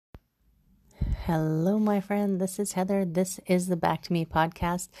Hello, my friend. This is Heather. This is the Back to Me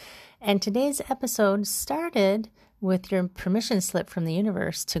podcast. And today's episode started with your permission slip from the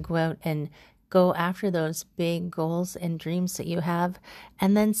universe to go out and go after those big goals and dreams that you have.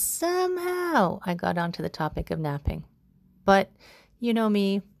 And then somehow I got onto the topic of napping. But you know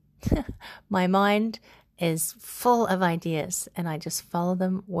me, my mind is full of ideas and I just follow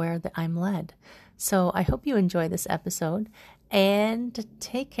them where I'm led. So I hope you enjoy this episode and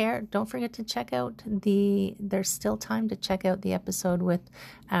take care. Don't forget to check out there's still time to check out the episode with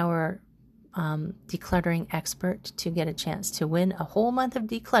our decluttering expert to get a chance to win a whole month of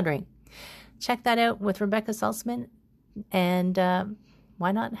decluttering. Check that out with Rebecca Salzman, and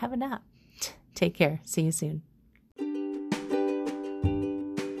why not have a nap? Take care. See you soon.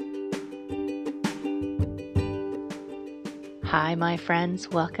 Hi, my friends.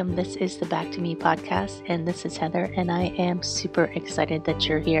 Welcome. This is the Back to Me podcast, and this is Heather, and I am super excited that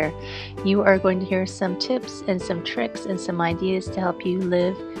you're here. You are going to hear some tips and some tricks and some ideas to help you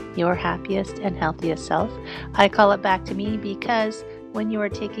live your happiest and healthiest self. I call it Back to Me because when you are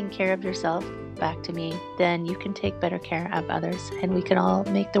taking care of yourself, back to me, then you can take better care of others, and we can all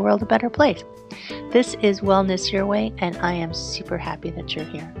make the world a better place. This is Wellness Your Way, and I am super happy that you're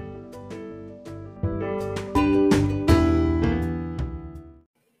here.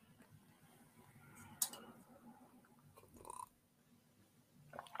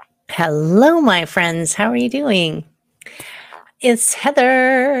 Hello, my friends. How are you doing? It's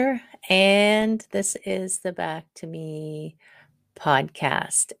Heather, and this is the Back to Me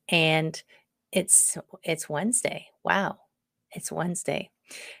podcast. And it's Wednesday. Wow, it's Wednesday.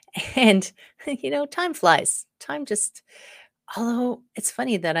 And time flies. Although it's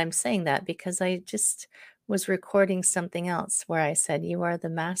funny that I'm saying that because I just was recording something else where I said you are the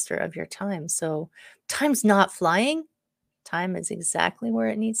master of your time. So time's not flying. Time is exactly where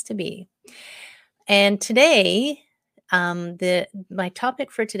it needs to be. And today, my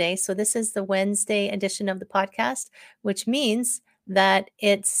topic for today, so this is the Wednesday edition of the podcast, which means that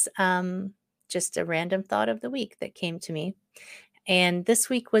it's just a random thought of the week that came to me. And this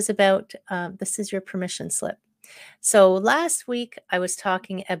week was about, this is your permission slip. So last week I was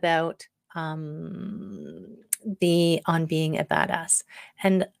talking about on being a badass.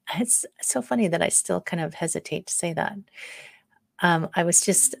 And it's so funny that I still kind of hesitate to say that. I was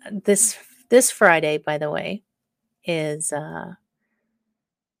just this Friday, by the way, is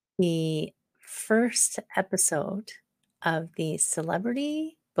the first episode of the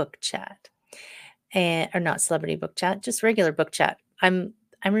Celebrity Book Chat, or not Celebrity Book Chat, just regular book chat. I'm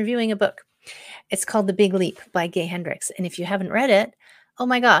reviewing a book. It's called The Big Leap by Gay Hendricks, and if you haven't read it, oh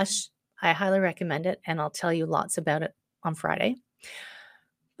my gosh, I highly recommend it, and I'll tell you lots about it on Friday.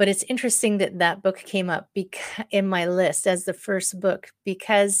 But it's interesting that that book came up in my list as the first book,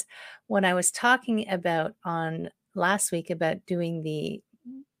 because when I was talking about on last week about doing the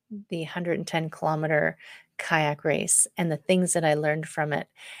 110-kilometer kayak race and the things that I learned from it,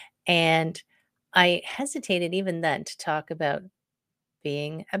 and I hesitated even then to talk about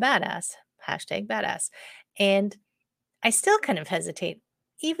being a badass, hashtag badass. And I still kind of hesitate,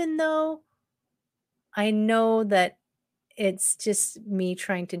 even though I know that it's just me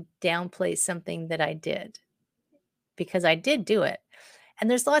trying to downplay something that I did, because I did do it.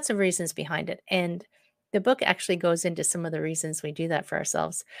 And there's lots of reasons behind it. And the book actually goes into some of the reasons we do that for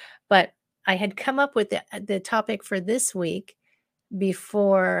ourselves. But I had come up with the topic for this week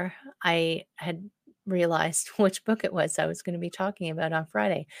before I had realized which book it was I was going to be talking about on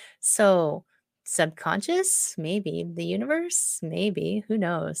Friday. So, subconscious, maybe the universe, maybe, who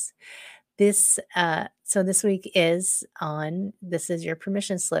knows. So this week is on This Is Your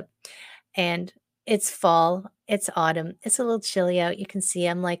Permission Slip. And it's fall, it's autumn, it's a little chilly out. You can see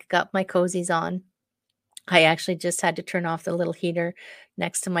I'm got my cozies on. I actually just had to turn off the little heater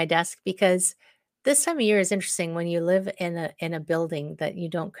next to my desk because this time of year is interesting when you live in a building that you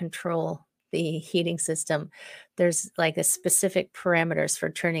don't control the heating system. There's like a specific parameters for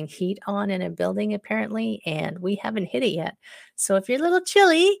turning heat on in a building apparently, and we haven't hit it yet. So if you're a little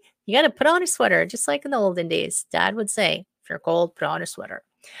chilly, you got to put on a sweater, just like in the olden days. Dad would say, if you're cold, put on a sweater.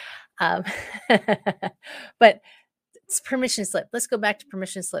 Um, but it's permission slip. Let's go back to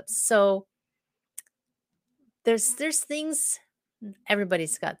permission slips. So there's things,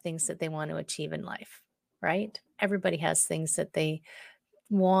 everybody's got things that they want to achieve in life, right? Everybody has things that they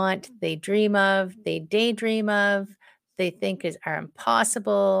want, they dream of, they daydream of, they think are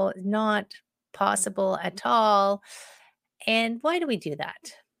impossible, not possible at all. And why do we do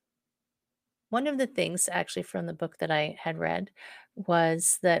that? One of the things actually from the book that I had read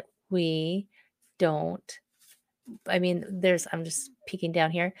was that we don't, I'm just peeking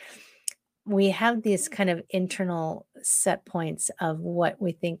down here. we have these kind of internal set points of what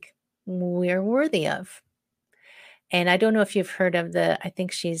we think we're worthy of. And I don't know if you've heard of I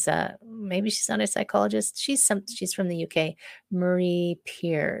think maybe she's not a psychologist. She's from the UK, Marie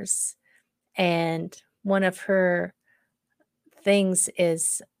Pierce. And one of her things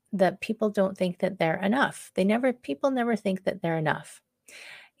is that people don't think that they're enough. People never think that they're enough.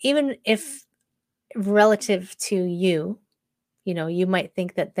 Even if relative to you, you might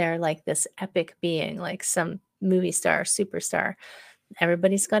think that they're like this epic being, like some movie star, superstar.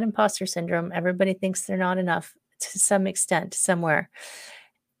 Everybody's got imposter syndrome. Everybody thinks they're not enough to some extent somewhere.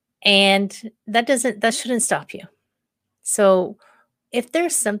 And that shouldn't stop you. So if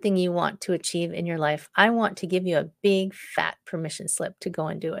there's something you want to achieve in your life, I want to give you a big fat permission slip to go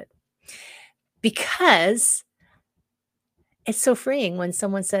and do it. Because it's so freeing when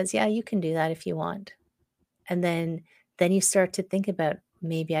someone says, "Yeah, you can do that if you want." And then you start to think about,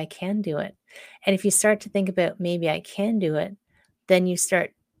 maybe I can do it. And if you start to think about, maybe I can do it, then you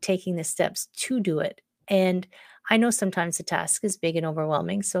start taking the steps to do it. And I know sometimes the task is big and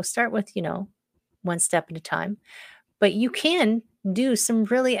overwhelming, so start with, one step at a time. But you can do some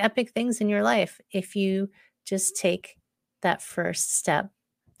really epic things in your life if you just take that first step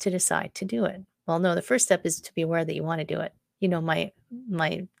to decide to do it. Well, no, the first step is to be aware that you want to do it.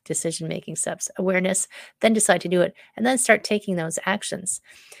 My decision making steps: awareness, then decide to do it, and then start taking those actions.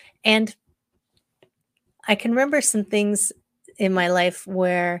 And I can remember some things in my life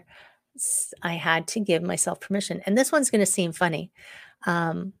where I had to give myself permission. And this one's going to seem funny.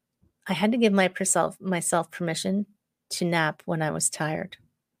 Um, I had to give myself permission to nap when I was tired.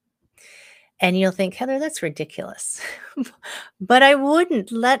 And you'll think, Heather, that's ridiculous. But I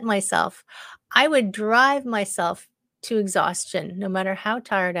wouldn't let myself. I would drive myself to exhaustion, no matter how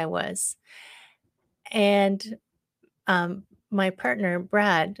tired I was. And my partner,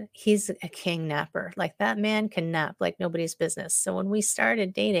 Brad, he's a king napper. Like, that man can nap like nobody's business. So when we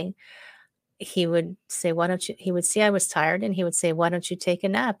started dating, he would say, "Why don't you?" He would see I was tired and he would say, "Why don't you take a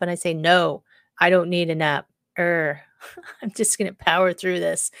nap?" And I say, "No, I don't need a nap. Er, I'm just going to power through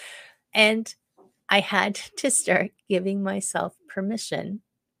this." And I had to start giving myself permission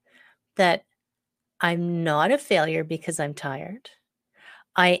that I'm not a failure because I'm tired.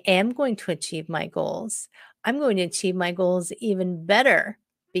 I am going to achieve my goals. I'm going to achieve my goals even better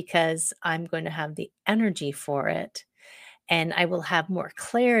because I'm going to have the energy for it, and I will have more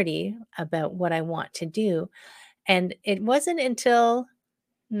clarity about what I want to do. And it wasn't until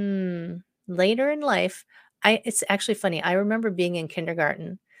later in life. It's actually funny. I remember being in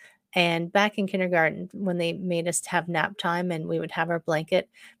kindergarten, and back in kindergarten, when they made us have nap time and we would have our blanket,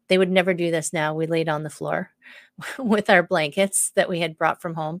 they would never do this now. We laid on the floor with our blankets that we had brought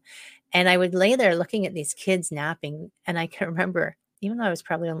from home. And I would lay there looking at these kids napping. And I can remember, even though I was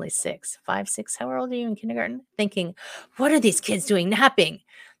probably only 6, 5, 6, how old are you in kindergarten? Thinking, what are these kids doing napping?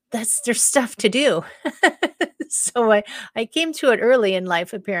 That's their stuff to do. So I came to it early in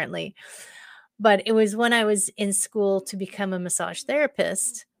life, apparently. But it was when I was in school to become a massage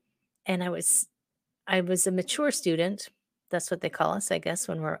therapist, and I was a mature student. That's what they call us, I guess,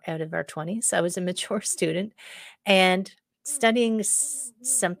 when we're out of our 20s. I was a mature student and studying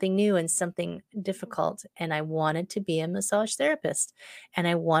something new and something difficult. And I wanted to be a massage therapist. And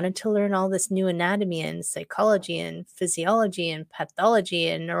I wanted to learn all this new anatomy and psychology and physiology and pathology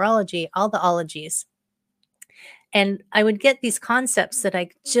and neurology, all the ologies. And I would get these concepts that I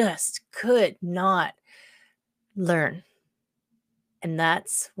just could not learn. And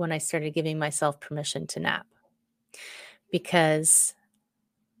that's when I started giving myself permission to nap, because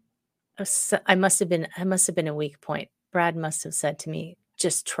I must have been a weak point. Brad must have said to me,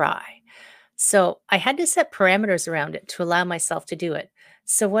 "Just try." So I had to set parameters around it to allow myself to do it.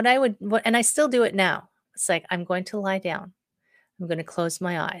 So and I still do it now. It's like, I'm going to lie down. I'm going to close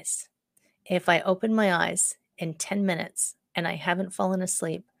my eyes. If I open my eyes in 10 minutes and I haven't fallen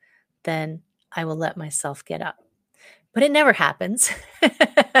asleep, then I will let myself get up. But it never happens.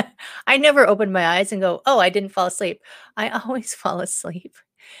 I never open my eyes and go, "Oh, I didn't fall asleep." I always fall asleep.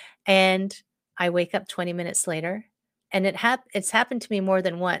 And I wake up 20 minutes later, and it's happened to me more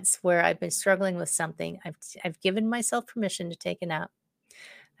than once where I've been struggling with something. I've given myself permission to take a nap.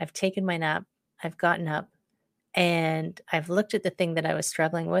 I've taken my nap. I've gotten up, and I've looked at the thing that I was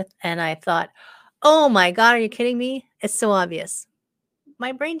struggling with, and I thought, "Oh my god, are you kidding me? It's so obvious."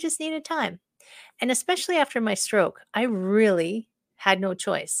 My brain just needed time. And especially after my stroke, I really had no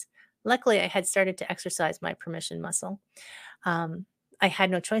choice. Luckily, I had started to exercise my permission muscle. Um, I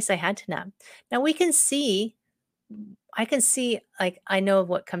had no choice. I had to nap. Now I can see, like, I know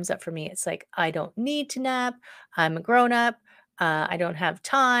what comes up for me. It's like, I don't need to nap. I'm a grown up. I don't have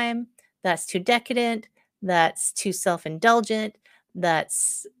time. that's too decadent, that's too self-indulgent,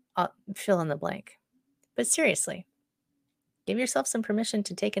 that's fill in the blank. But seriously, give yourself some permission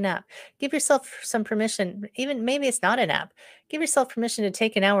to take a nap. Give yourself some permission, even maybe it's not a nap. Give yourself permission to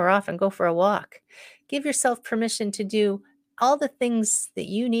take an hour off and go for a walk. Give yourself permission to do all the things that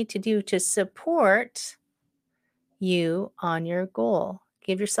you need to do to support you on your goal.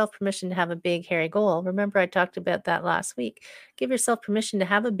 Give yourself permission to have a big, hairy goal. Remember, I talked about that last week. Give yourself permission to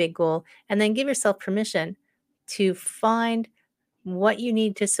have a big goal, and then give yourself permission to find what you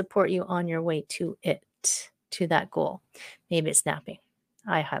need to support you on your way to it, to that goal. Maybe it's napping.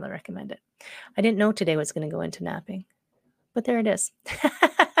 I highly recommend it. I didn't know today was going to go into napping, but there it is.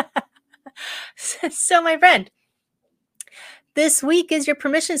 So, my friend, this week is your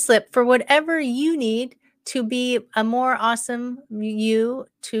permission slip for whatever you need to be a more awesome you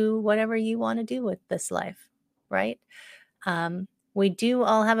to whatever you want to do with this life, right? We do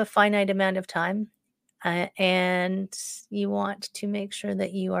all have a finite amount of time, and you want to make sure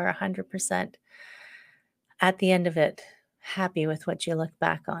that you are 100% at the end of it happy with what you look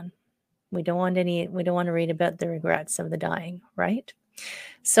back on. We don't want to read about the regrets of the dying, right?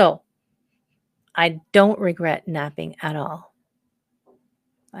 So I don't regret napping at all.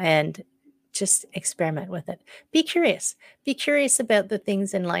 And just experiment with it. Be curious. Be curious about the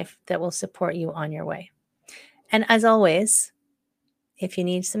things in life that will support you on your way. And as always, if you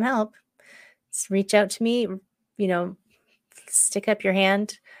need some help, reach out to me, stick up your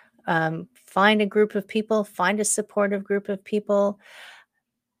hand, find a group of people, find a supportive group of people.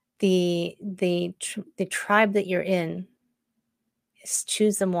 The tribe that you're in,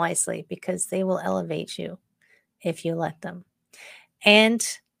 choose them wisely, because they will elevate you if you let them. And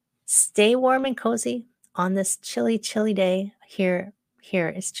stay warm and cozy on this chilly, chilly day. Here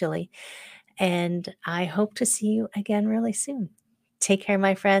is chilly. And I hope to see you again really soon. Take care,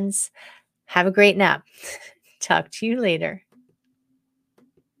 my friends. Have a great nap. Talk to you later.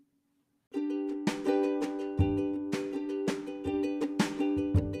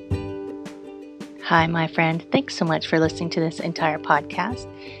 Hi, my friend. Thanks so much for listening to this entire podcast.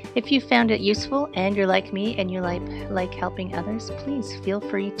 If you found it useful and you're like me and you like helping others, please feel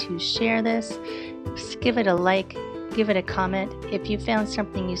free to share this. Just give it a like, give it a comment. If you found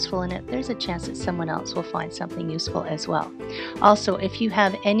something useful in it, there's a chance that someone else will find something useful as well. Also, if you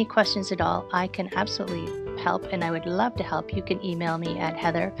have any questions at all, I can absolutely help, and I would love to help. You can email me at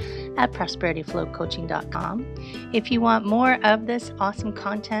heather@prosperityflowcoaching.com. If you want more of this awesome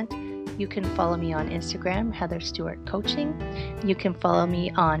content, you can follow me on Instagram, Heather Stewart Coaching. You can follow me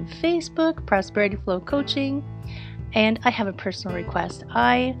on Facebook, Prosperity Flow Coaching. And I have a personal request.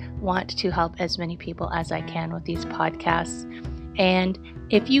 I want to help as many people as I can with these podcasts. And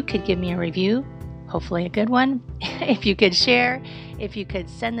if you could give me a review, hopefully a good one, if you could share, if you could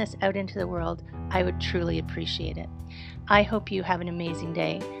send this out into the world, I would truly appreciate it. I hope you have an amazing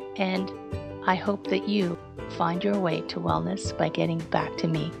day, and I hope that you find your way to wellness by getting back to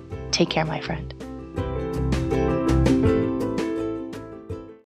me. Take care, my friend.